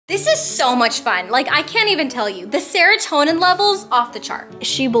This is so much fun. Like, I can't even tell you. The serotonin levels off the chart.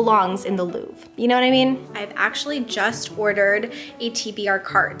 She belongs in the Louvre. You know what I mean? I've actually just ordered a TBR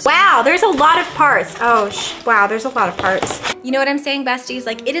cart. Wow, there's a lot of parts. Oh, wow, there's a lot of parts. You know what I'm saying, besties?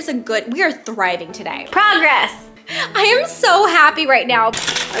 Like, it is a good, we are thriving today. Progress. I am so happy right now.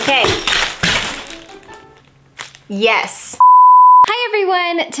 Okay. Yes. Hi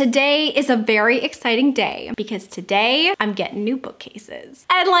everyone, today is a very exciting day because today I'm getting new bookcases.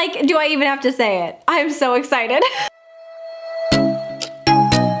 And like, do I even have to say it? I'm so excited.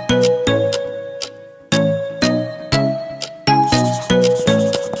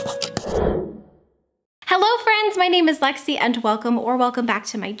 Hello friends, my name is Lexi and welcome back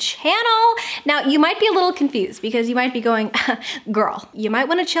to my channel. Now you might be a little confused because you might be going, girl, you might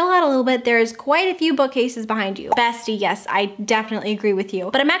want to chill out a little bit. There's quite a few bookcases behind you. Bestie, yes, I definitely agree with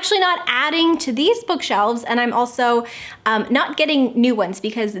you. But I'm actually not adding to these bookshelves and I'm also not getting new ones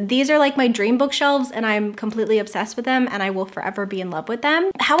because these are like my dream bookshelves and I'm completely obsessed with them and I will forever be in love with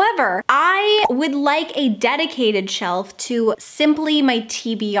them. However, I would like a dedicated shelf to simply my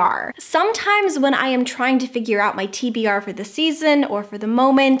TBR. Sometimes when I am trying to figure out my TBR for the season or for the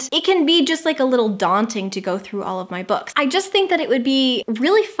moment, it can be just like a little daunting to go through all of my books. I just think that it would be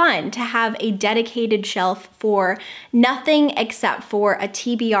really fun to have a dedicated shelf for nothing except for a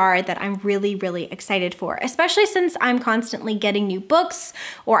TBR that I'm really excited for, especially since I'm constantly getting new books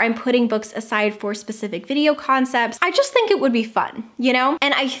or I'm putting books aside for specific video concepts. I just think it would be fun, you know?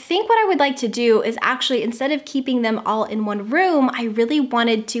 And I think what I would like to do is actually, instead of keeping them all in one room, I really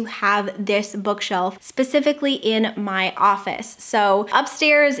wanted to have this bookshelf specifically in my office. So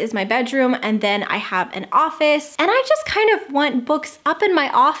upstairs is my bedroom and then I have an office and I just kind of want books up in my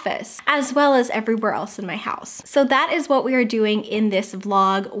office as well as everywhere else in my house. So that is what we are doing in this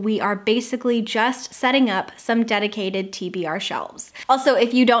vlog. We are basically just setting up some dedicated TBR shelves. Also,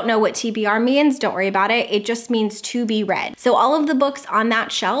 if you don't know what TBR means, don't worry about it. It just means to be read. So all of the books on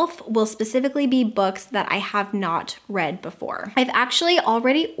that shelf will specifically be books that I have not read before. I've actually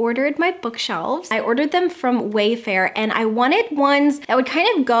already ordered my bookshelves. I ordered them from Wayfair and I wanted ones that would kind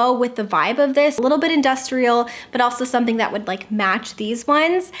of go with the vibe of this, a little bit industrial, but also something that would like match these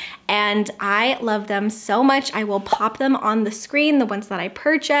ones. And I love them so much. I will pop them on the screen, the ones that I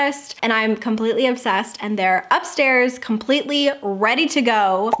purchased, and I'm completely obsessed and they're upstairs, completely ready to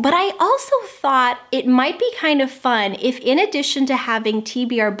go. But I also thought it might be kind of fun if in addition to having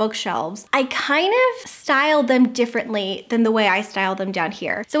TBR bookshelves, I kind of styled them differently than the way I style them down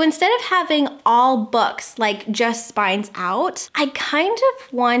here. So instead of having all books like just spines out, I kind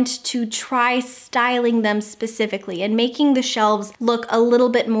of want to try styling them specifically and making the shelves look a little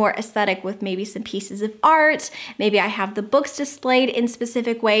bit more aesthetic with maybe some pieces of art. Maybe I have the books displayed in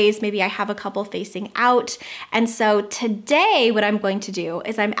specific ways. Maybe I have a couple facing out. And so today what I'm going to do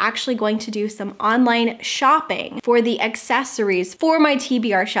is I'm actually going to do some online shopping for the accessories for my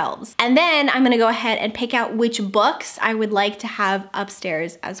TBR shelves. And then I'm gonna go ahead and pick out which books I would like to have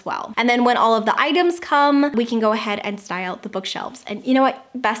upstairs as well. And then when all of the items come, we can go ahead and style the bookshelves. And you know what,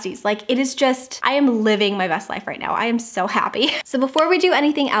 besties, like it is just, I am living my best life right now. I am so happy. So before we do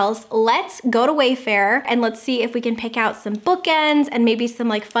anything else, let's go to Wayfair and let's see if we can pick out some bookends and maybe some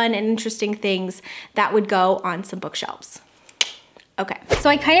like fun and interesting things that would go on some bookshelves. Okay, so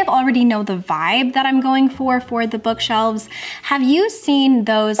I kind of already know the vibe that I'm going for the bookshelves. Have you seen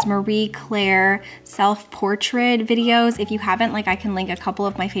those Marie Claire self-portrait videos? If you haven't, like I can link a couple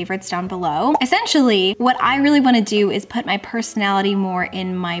of my favorites down below. Essentially, what I really want to do is put my personality more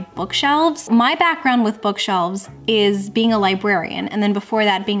in my bookshelves. My background with bookshelves is being a librarian, and then before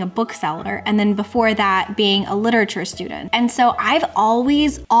that being a bookseller, and then before that being a literature student. And so I've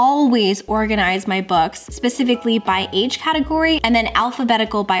always organized my books specifically by age category and then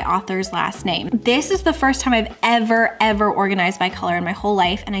alphabetical by author's last name. This is the first time I've ever organized by color in my whole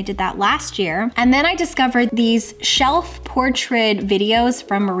life, and I did that last year. And then I discovered these shelf portrait videos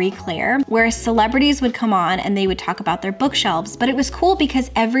from Marie Claire where celebrities would come on and they would talk about their bookshelves. But it was cool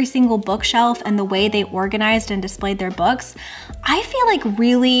because every single bookshelf and the way they organized and displayed their books, I feel like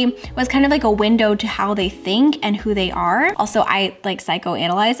really was kind of like a window to how they think and who they are. Also, I like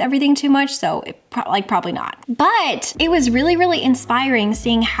psychoanalyze everything too much, so probably not. But it was really inspiring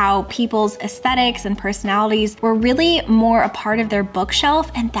seeing how people's aesthetics and personalities were really more a part of their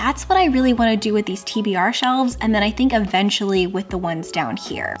bookshelf, and that's what I really want to do with these TBR shelves, and then I think eventually with the ones down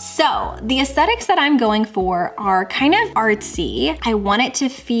here. So the aesthetics that I'm going for are kind of artsy. I want it to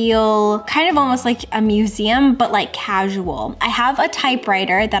feel kind of almost like a museum, but like casual. I have a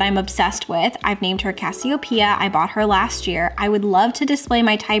typewriter that I'm obsessed with. I've named her Cassiopeia. I bought her last year. I would love to display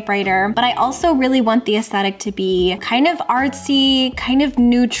my typewriter, but I also really want the aesthetic to be kind of artsy funny, kind of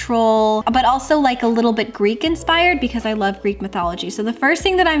neutral, but also like a little bit Greek inspired because I love Greek mythology. So the first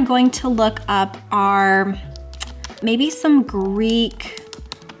thing that I'm going to look up are maybe some Greek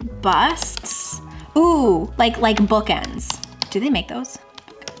busts. Ooh, like bookends. Do they make those?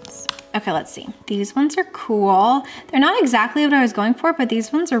 Okay, let's see. These ones are cool. They're not exactly what I was going for, but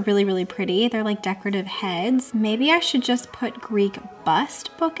these ones are really, really pretty. They're like decorative heads. Maybe I should just put Greek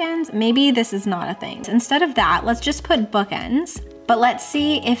bust bookends. Maybe this is not a thing. Instead of that, let's just put bookends, but let's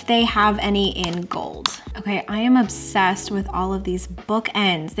see if they have any in gold. Okay, I am obsessed with all of these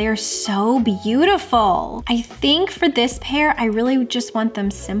bookends. They are so beautiful. I think for this pair, I really just want them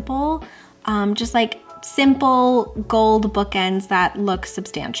simple, just like simple gold bookends that look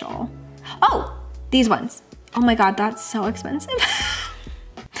substantial. Oh, these ones. Oh my God, that's so expensive.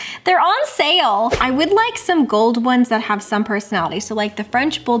 They're on sale. I would like some gold ones that have some personality. So like the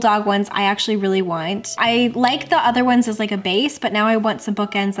French Bulldog ones, I actually really want. I like the other ones as like a base, but now I want some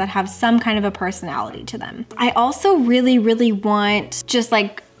bookends that have some kind of a personality to them. I also really, really want just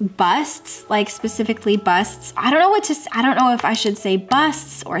like busts, like specifically busts. I don't know if I should say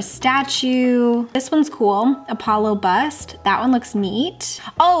busts or statue. This one's cool, Apollo bust. That one looks neat.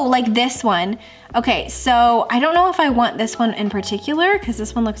 Oh, like this one. Okay, so I don't know if I want this one in particular because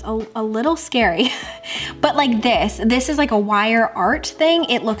this one looks a little scary, but like this is like a wire art thing.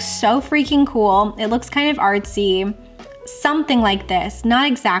 It looks so freaking cool. It looks kind of artsy, something like this. Not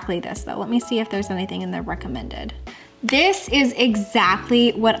exactly this though. Let me see if there's anything in the recommended. This is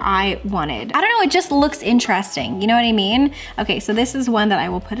exactly what I wanted. I don't know, it just looks interesting. You know what I mean? Okay, so this is one that I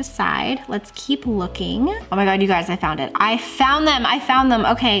will put aside. Let's keep looking. Oh my God, you guys, I found it. I found them.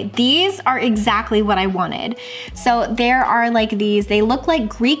 Okay, these are exactly what I wanted. So there are like these, they look like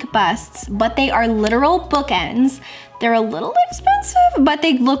Greek busts, but they are literal bookends. They're a little expensive, but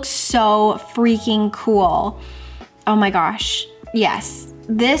they look so freaking cool. Oh my gosh, yes.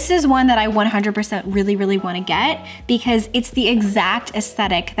 This is one that I 100% really, really want to get because it's the exact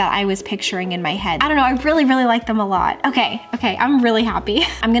aesthetic that I was picturing in my head. I don't know, I really, really like them a lot. Okay, I'm really happy.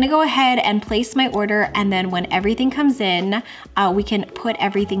 I'm gonna go ahead and place my order, and then when everything comes in, we can put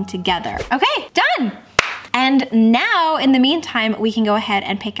everything together. Okay, done. And now, in the meantime, we can go ahead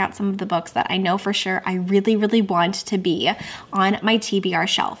and pick out some of the books that I know for sure I really, really want to be on my TBR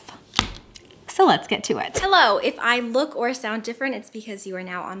shelf. So let's get to it. Hello, if I look or sound different, it's because you are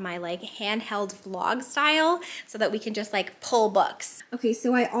now on my like handheld vlog style so that we can just like pull books. Okay,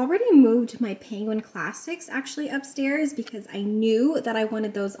 so I already moved my Penguin Classics actually upstairs because I knew that I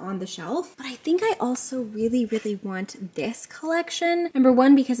wanted those on the shelf, but I think I also really, really want this collection. Number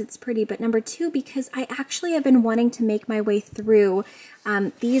one, because it's pretty, but number two, because I actually have been wanting to make my way through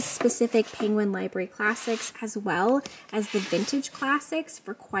these specific Penguin Library Classics as well as the vintage classics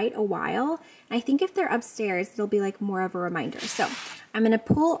for quite a while. I think if they're upstairs, it'll be like more of a reminder. So I'm gonna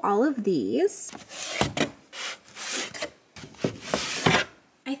pull all of these.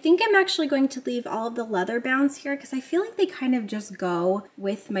 I think I'm actually going to leave all of the leather bounds here because I feel like they kind of just go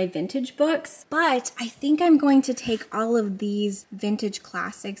with my vintage books. But I think I'm going to take all of these vintage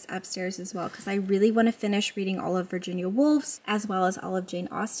classics upstairs as well because I really want to finish reading all of Virginia Woolf's as well as all of Jane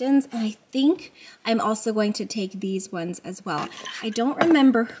Austen's. And I think I'm also going to take these ones as well. I don't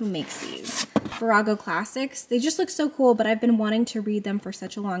remember who makes these. Virago Classics. They just look so cool, but I've been wanting to read them for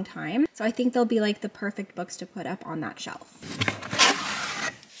such a long time. So I think they'll be like the perfect books to put up on that shelf.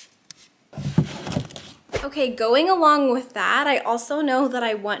 Okay, going along with that, I also know that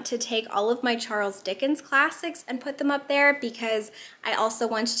I want to take all of my Charles Dickens classics and put them up there because I also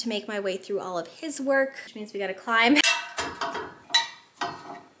want to make my way through all of his work, which means we gotta climb.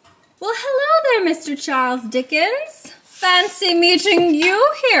 Well, hello there, Mr. Charles Dickens. Fancy meeting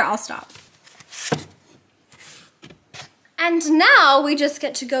you here. I'll stop. And now we just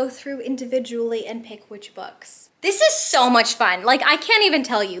get to go through individually and pick which books. This is so much fun. Like, I can't even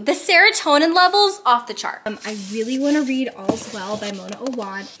tell you. The serotonin levels off the chart. I really want to read All's Well by Mona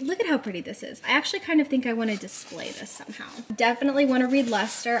Awad. Look at how pretty this is. I actually kind of think I want to display this somehow. Definitely want to read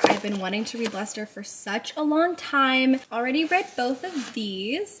Lester. I've been wanting to read Lester for such a long time. Already read both of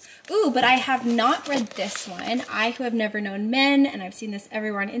these. Ooh, but I have not read this one. I Who Have Never Known Men, and I've seen this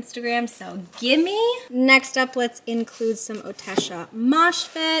everywhere on Instagram, so gimme. Next up, let's include some Otesha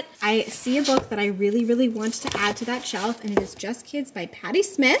Moshfit. I see a book that I really, really want to add add to that shelf, and it is Just Kids by Patti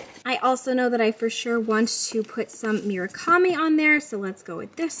Smith. I also know that I for sure want to put some Murakami on there, so let's go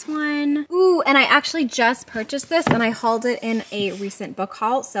with this one. Ooh, and I actually just purchased this and I hauled it in a recent book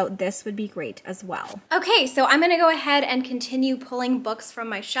haul, so this would be great as well. Okay, so I'm gonna go ahead and continue pulling books from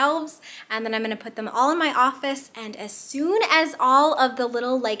my shelves, and then I'm gonna put them all in my office, and as soon as all of the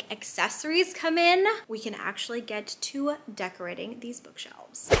little like accessories come in, we can actually get to decorating these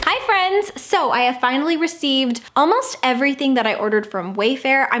bookshelves. Hi friends! So I have finally received almost everything that I ordered from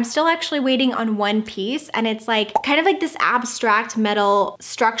Wayfair. I'm still actually waiting on one piece, and it's like kind of like this abstract metal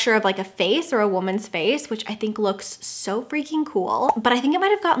structure of like a face or a woman's face, which I think looks so freaking cool, but I think it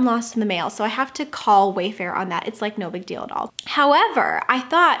might have gotten lost in the mail, so I have to call Wayfair on that. It's like no big deal at all. However, I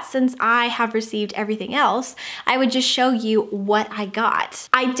thought since I have received everything else, I would just show you what I got.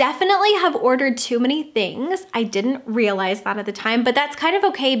 I definitely have ordered too many things. I didn't realize that at the time, but that's kind of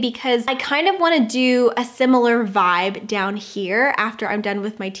okay because I kind of want to do a similar vibe down here after I'm done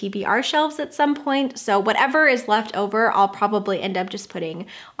with my TBR shelves at some point. So whatever is left over, I'll probably end up just putting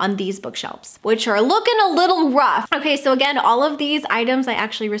on these bookshelves, which are looking a little rough. Okay, so again, all of these items I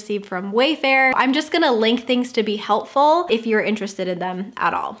actually received from Wayfair. I'm just gonna link things to be helpful if you're interested in them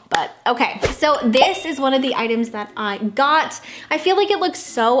at all. But okay, so this is one of the items that I got. I feel like it looks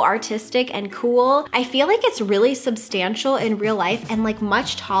so artistic and cool. I feel like it's really substantial in real life and like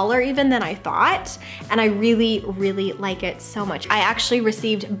much taller even than I thought. And I really, really like it so much. I actually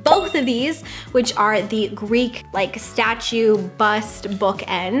received both of these, which are the Greek like statue bust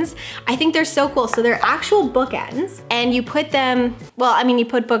bookends. I think they're so cool. So they're actual bookends and you put them, well, I mean, you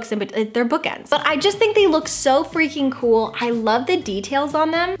put books in, but they're bookends. But I just think they look so freaking cool. I love the details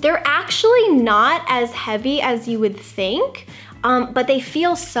on them. They're actually not as heavy as you would think. But they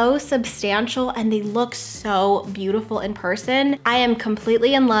feel so substantial and they look so beautiful in person. I am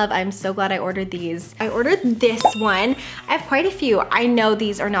completely in love. I'm so glad I ordered these. I ordered this one. I have quite a few. I know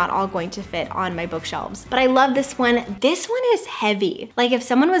these are not all going to fit on my bookshelves, but I love this one. This one is heavy. Like if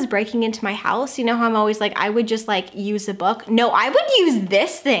someone was breaking into my house, you know how I'm always like, I would just like use a book. No, I would use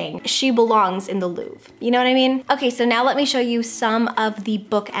this thing. She belongs in the Louvre. You know what I mean? Okay, so now let me show you some of the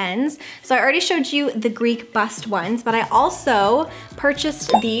bookends. So I already showed you the Greek bust ones, but I also purchased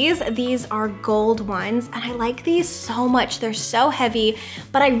these. These are gold ones and I like these so much. They're so heavy,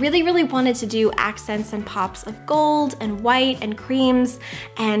 but I really, really wanted to do accents and pops of gold and white and creams,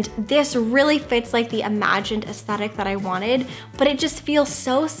 and this really fits like the imagined aesthetic that I wanted, but it just feels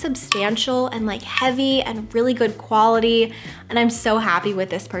so substantial and like heavy and really good quality, and I'm so happy with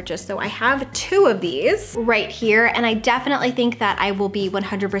this purchase. So I have two of these right here, and I definitely think that I will be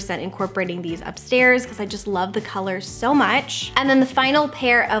 100% incorporating these upstairs because I just love the colors so much. And then the final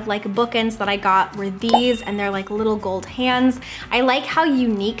pair of like bookends that I got were these, and they're like little gold hands. I like how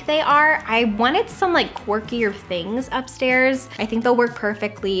unique they are. I wanted some like quirkier things upstairs. I think they'll work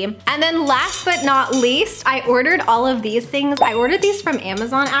perfectly. And then last but not least, I ordered all of these things. I ordered these from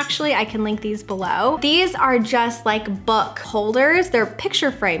Amazon actually. I can link these below. These are just like book holders. They're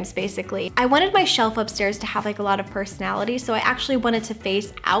picture frames basically. I wanted my shelf upstairs to have like a lot of personality, so I actually wanted to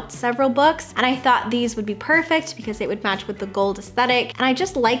face out several books, and I thought these would be perfect because it would match with the gold aesthetic, and I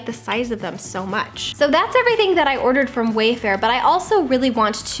just like the size of them so much. So that's everything that I ordered from Wayfair, but I also really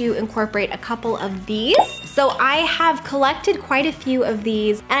want to incorporate a couple of these. So I have collected quite a few of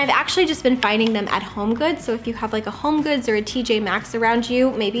these, and I've actually just been finding them at HomeGoods. So if you have like a HomeGoods or a TJ Maxx around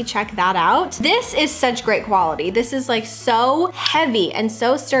you, maybe check that out. This is such great quality. This is like so heavy and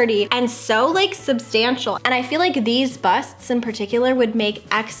so sturdy and so like substantial. And I feel like these busts in particular would make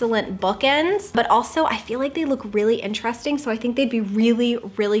excellent bookends, but also I feel like they look really interesting. So I think they'd be really,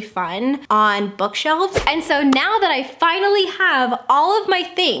 really fun on bookshelves. And so now that I finally have all of my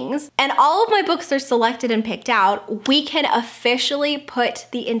things and all of my books are selected and picked out, we can officially put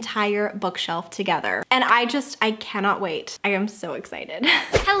the entire bookshelf together. And I cannot wait. I am so excited.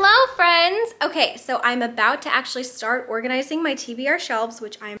 Hello friends. Okay, so I'm about to actually start organizing my TBR shelves,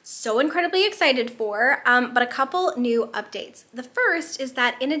 which I'm so incredibly excited for, but a couple new updates. The first is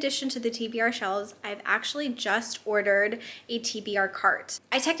that in addition to the TBR shelves, I've actually just ordered a TBR cart.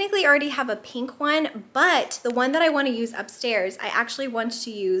 I technically already have a pink one, but the one that I want to use upstairs, I actually want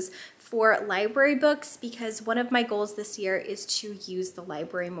to use for library books because one of my goals this year is to use the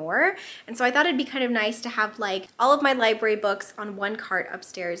library more. And so I thought it'd be kind of nice to have like all of my library books on one cart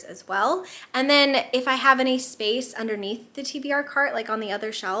upstairs as well. And then if I have any space underneath the TBR cart, like on the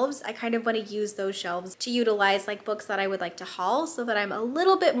other shelves, I kind of want to use those shelves to utilize like books that I would like to haul so that I'm a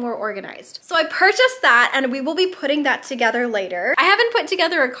little bit more organized. So I purchased that and we will be putting that together together later. I haven't put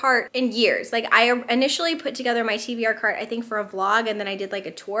together a cart in years. Like I initially put together my TBR cart, I think for a vlog, and then I did like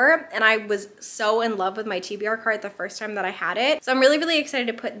a tour, and I was so in love with my TBR cart the first time that I had it. So I'm really, really excited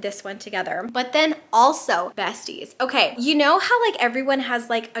to put this one together. But then also, besties. Okay, you know how like everyone has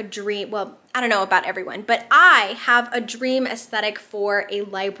like a dream, well, I don't know about everyone, but I have a dream aesthetic for a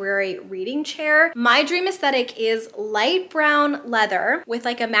library reading chair. My dream aesthetic is light brown leather with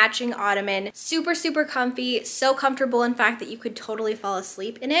like a matching ottoman, super, super comfy, so comfortable in fact that you could totally fall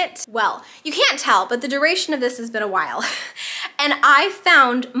asleep in it. Well, you can't tell, but the duration of this has been a while. And I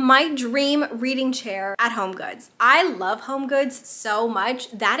found my dream reading chair at HomeGoods. I love HomeGoods so much.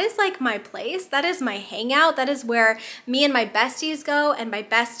 That is like my place. That is my hangout. That is where me and my besties go. And by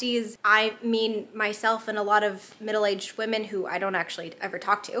besties, I mean myself and a lot of middle-aged women who I don't actually ever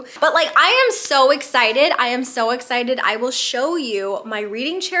talk to. But like, I am so excited. I am so excited. I will show you my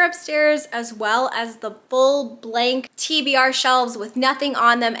reading chair upstairs as well as the full blank TBR shelves with nothing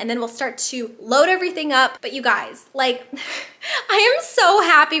on them. And then we'll start to load everything up. But you guys, like, I am so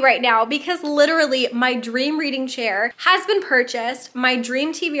happy right now because literally my dream reading chair has been purchased. My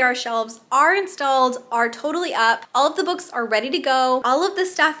dream TBR shelves are installed, are totally up. All of the books are ready to go. All of the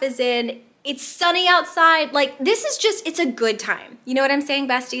stuff is in. It's sunny outside. Like, this is just, it's a good time. You know what I'm saying,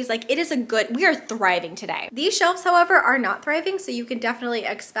 besties? Like, it is a good, we are thriving today. These shelves, however, are not thriving, so you can definitely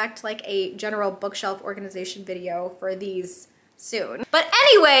expect like a general bookshelf organization video for these soon. But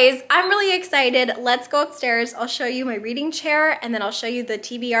anyways, I'm really excited. Let's go upstairs. I'll show you my reading chair, and then I'll show you the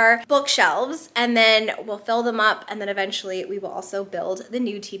TBR bookshelves, and then we'll fill them up, and then eventually we will also build the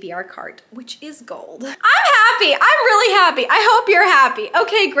new TBR cart, which is gold. I'm happy. I'm really happy. I hope you're happy.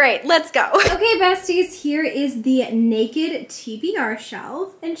 Okay, great. Let's go. Okay, besties, here is the naked TBR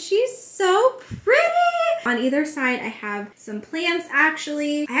shelf, and she's so pretty. On either side, I have some plants,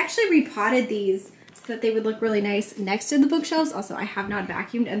 actually. I actually repotted these so that they would look really nice next to the bookshelves. Also, I have not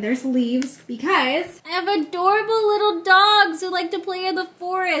vacuumed, and there's leaves because I have adorable little dogs who like to play in the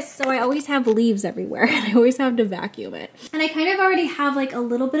forest. So I always have leaves everywhere and I always have to vacuum it. And I kind of already have like a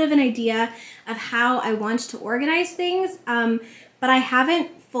little bit of an idea of how I want to organize things, but I haven't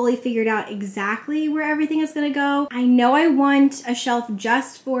fully figured out exactly where everything is gonna go. I know I want a shelf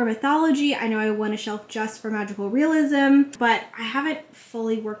just for mythology. I know I want a shelf just for magical realism, but I haven't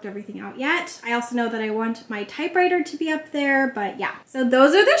fully worked everything out yet. I also know that I want my typewriter to be up there, but yeah. So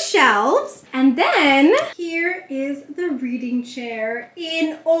those are the shelves. And then here is the reading chair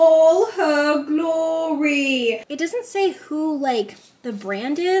in all her glory. It doesn't say who like the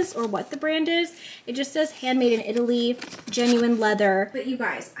brand is or what the brand is. It just says handmade in Italy, genuine leather. But you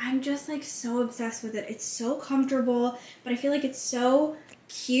guys, I'm just like so obsessed with it. It's so comfortable, but I feel like it's so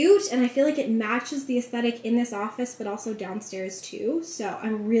cute, and I feel like it matches the aesthetic in this office but also downstairs too. So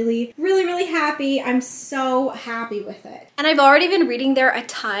I'm really, really, really happy. I'm so happy with it. And I've already been reading there a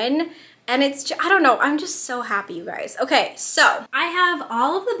ton. And it's just, I don't know, I'm just so happy, you guys. Okay, so I have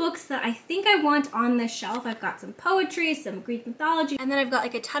all of the books that I think I want on this shelf. I've got some poetry, some Greek mythology, and then I've got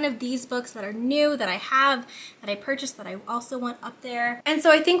like a ton of these books that are new, that I have, that I purchased, that I also want up there. And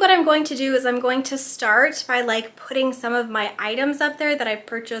so I think what I'm going to do is I'm going to start by like putting some of my items up there that I've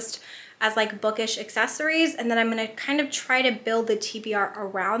purchased as like bookish accessories, and then I'm gonna kind of try to build the TBR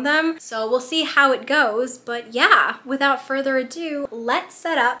around them. So we'll see how it goes, but yeah, without further ado, let's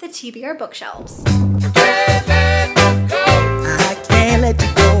set up the TBR bookshelves. I can't let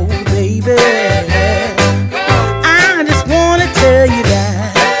you go, baby. I just wanna tell you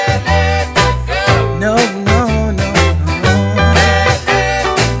that. No, no, no, no.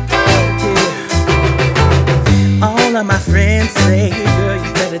 Yeah. All of my friends say, girl,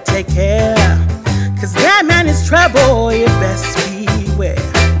 you better take care, 'cause that man is trouble, you best beware.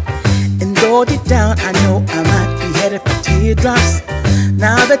 And though deep down I know I might be headed for teardrops,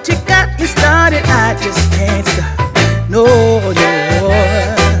 now that you got me started, I just can't stop. No, no,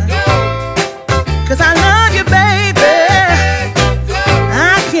 'cause I love you, baby. I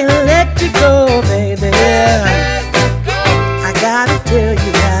can't let you go, baby. I gotta tell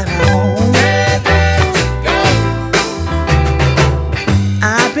you that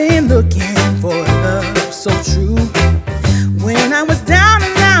I've been looking for love so true. When I was down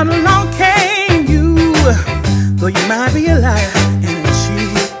and out, along came you. Though you might be a liar and a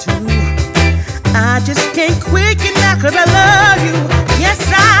cheat too, I just can't quit you now 'cause I love you. Yes,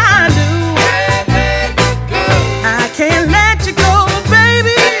 I do. I can't let you go, baby.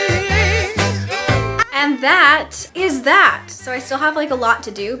 And that is that. So I still have like a lot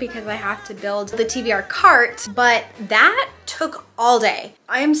to do because I have to build the TBR cart, but that took all day.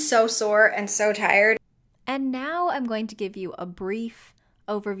 I am so sore and so tired. And now I'm going to give you a brief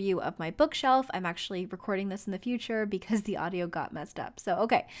overview of my bookshelf. I'm actually recording this in the future because the audio got messed up. So,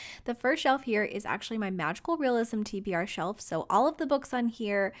 okay, the first shelf here is actually my magical realism TBR shelf. So all of the books on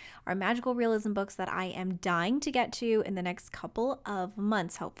here are magical realism books that I am dying to get to in the next couple of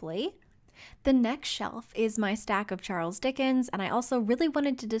months, hopefully. The next shelf is my stack of Charles Dickens, and I also really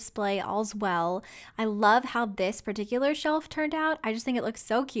wanted to display All's Well. I love how this particular shelf turned out. I just think it looks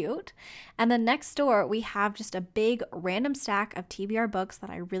so cute. And then next door, we have just a big random stack of TBR books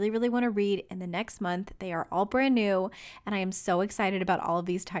that I really want to read in the next month. They are all brand new, and I am so excited about all of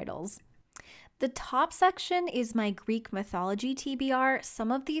these titles. The top section is my Greek mythology TBR.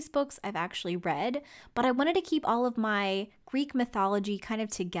 Some of these books I've actually read, but I wanted to keep all of my Greek mythology kind of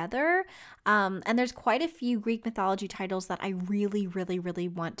together. And there's quite a few Greek mythology titles that I really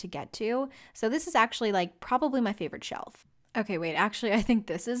want to get to. So this is actually like probably my favorite shelf. Okay, wait, actually, I think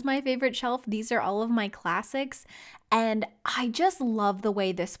this is my favorite shelf. These are all of my classics, and I just love the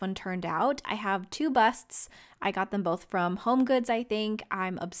way this one turned out. I have two busts. I got them both from Home Goods, I think.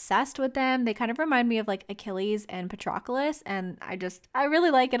 I'm obsessed with them. They kind of remind me of like Achilles and Patroclus, and I really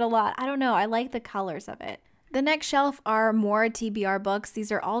like it a lot. I don't know, I like the colors of it. The next shelf are more TBR books.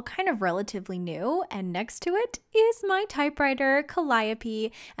 These are all kind of relatively new, and next to it is my typewriter, Calliope,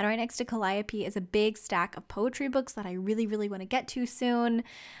 and right next to Calliope is a big stack of poetry books that I really want to get to soon.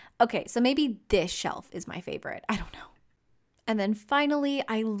 Okay, so maybe this shelf is my favorite. I don't know. And then finally,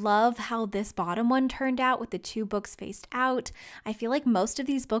 I love how this bottom one turned out with the two books faced out. I feel like most of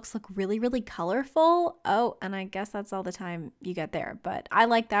these books look really colorful. Oh, and I guess that's all the time you get there, but I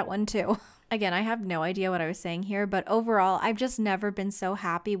like that one too. Again, I have no idea what I was saying here, but overall, I've just never been so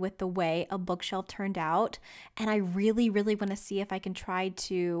happy with the way a bookshelf turned out. And I really want to see if I can try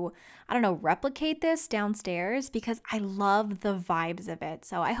to, I don't know, replicate this downstairs because I love the vibes of it.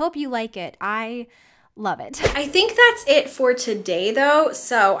 So I hope you like it. I love it. I think that's it for today though.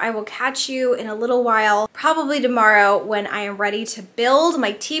 So I will catch you in a little while, probably tomorrow when I am ready to build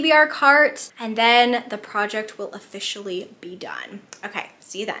my TBR cart and then the project will officially be done. Okay,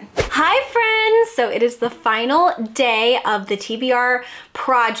 see you then. Hi friends! So it is the final day of the TBR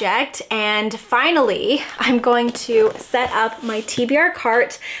project and finally I'm going to set up my TBR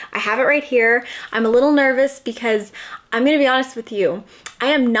cart. I have it right here. I'm a little nervous because I'm gonna be honest with you, I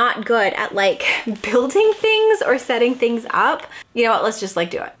am not good at like building things or setting things up. You know what, let's just like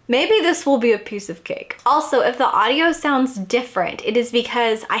do it. Maybe this will be a piece of cake. Also, if the audio sounds different, it is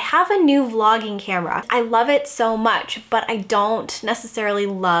because I have a new vlogging camera. I love it so much, but I don't necessarily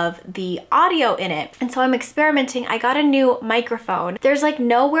love the audio in it. And so I'm experimenting. I got a new microphone. There's like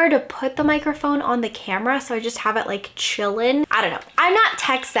nowhere to put the microphone on the camera, so I just have it like chillin'. I don't know. I'm not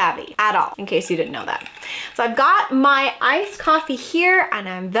tech savvy at all, in case you didn't know that. So I've got my iced coffee here and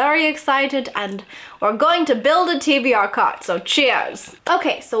I'm very excited and we're going to build a TBR cart, so cheers.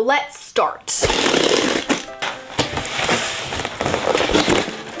 Okay, so let's start.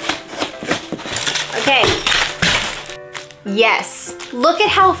 Okay. Yes. Look at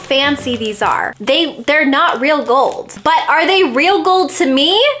how fancy these are. They're not real gold, but are they real gold to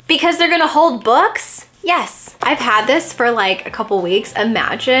me? Because they're gonna hold books? Yes. I've had this for like a couple weeks.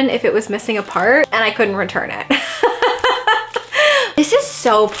 Imagine if it was missing a part and I couldn't return it. This is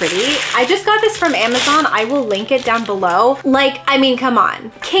so pretty. I just got this from Amazon. I will link it down below. Like, I mean, come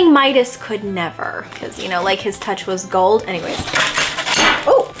on. King Midas could never, because, you know, like his touch was gold. Anyways.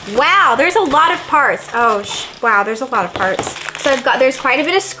 Oh, wow, there's a lot of parts. Oh, wow, there's a lot of parts. So there's quite a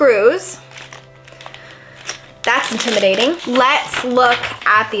bit of screws. That's intimidating. Let's look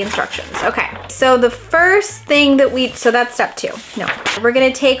at the instructions. Okay, so the first thing that so that's step 2. No, we're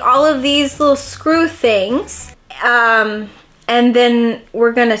gonna take all of these little screw things, and then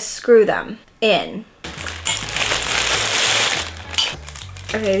we're gonna screw them in.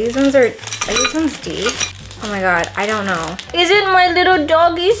 Okay, these ones are these ones deep? Oh my God, I don't know. Isn't my little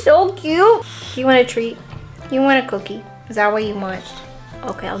doggy so cute? You want a treat? You want a cookie? Is that what you want?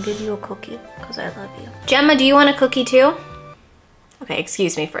 Okay, I'll give you a cookie because I love you. Gemma, do you want a cookie too? Okay,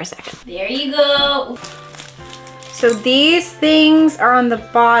 excuse me for a second. There you go. So these things are on the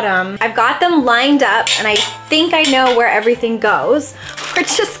bottom. I've got them lined up and I think I know where everything goes. We're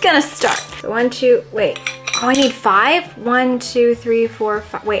just gonna start. So 1, 2, wait. Oh, I need 5? 1, 2, 3, 4,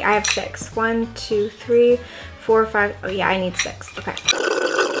 5. Wait, I have 6. 1, 2, 3, 4, 5. Oh yeah, I need 6. Okay.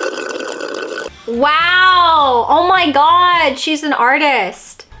 Wow! Oh my God, she's an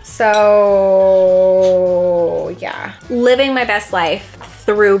artist. So yeah, living my best life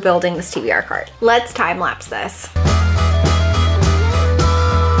through building this TBR cart. Let's time lapse this.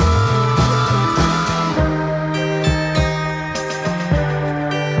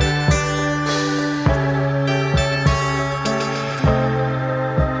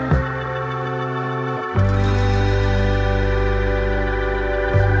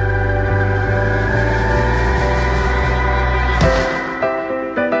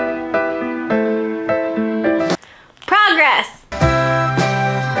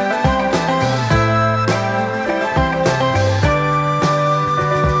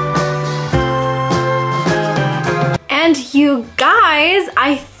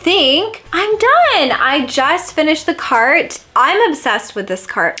 think I'm done. I just finished the cart. I'm obsessed with this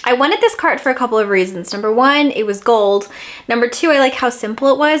cart. I wanted this cart for a couple of reasons. Number one, it was gold. Number two, I like how simple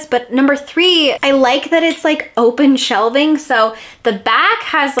it was. But number three, I like that it's like open shelving. So the back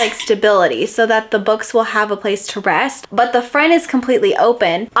has like stability so that the books will have a place to rest, but the front is completely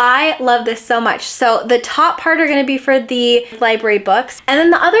open. I love this so much. So the top part are gonna be for the library books. And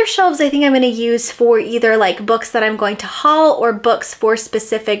then the other shelves I think I'm gonna use for either like books that I'm going to haul or books for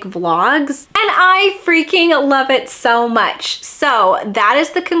specific vlogs. And I freaking love it so much. So that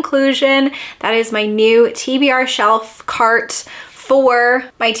is the conclusion. That is my new TBR shelf cart for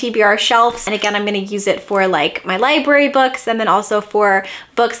my TBR shelves. And again, I'm gonna use it for like my library books and then also for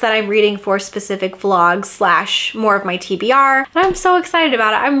books that I'm reading for specific vlogs slash more of my TBR. And I'm so excited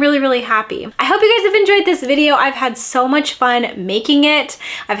about it. I'm really, really happy. I hope you guys have enjoyed this video. I've had so much fun making it.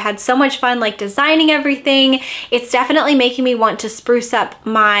 I've had so much fun like designing everything. It's definitely making me want to spruce up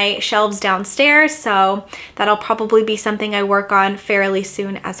my shelves downstairs. So that'll probably be something I work on fairly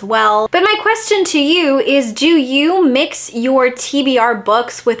soon as well. But my question to you is, do you mix your TBR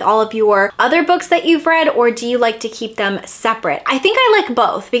books with all of your other books that you've read, or do you like to keep them separate? I think I like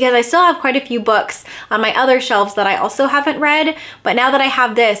both because I still have quite a few books on my other shelves that I also haven't read, but now that I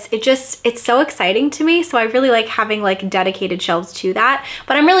have this, it's so exciting to me. So I really like having like dedicated shelves to that.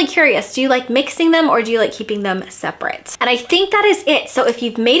 But I'm really curious, do you like mixing them or do you like keeping them separate? And I think that is it. So if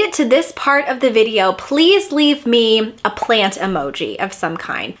you've made it to this part of the video, please leave me a plant emoji of some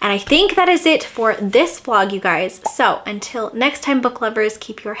kind. And I think that is it for this vlog, you guys. So until next time, book lovers,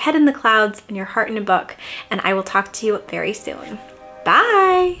 keep your head in the clouds and your heart in a book, and I will talk to you very soon.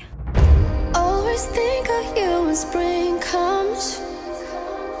 Bye! Always think of you when spring comes,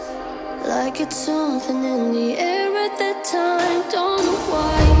 like it's something in the air at that time. Don't know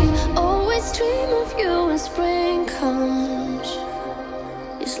why. Always dream of you when spring comes.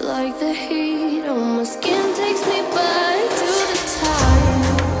 It's like the heat on my skin takes me back to the time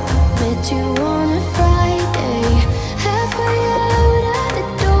met you.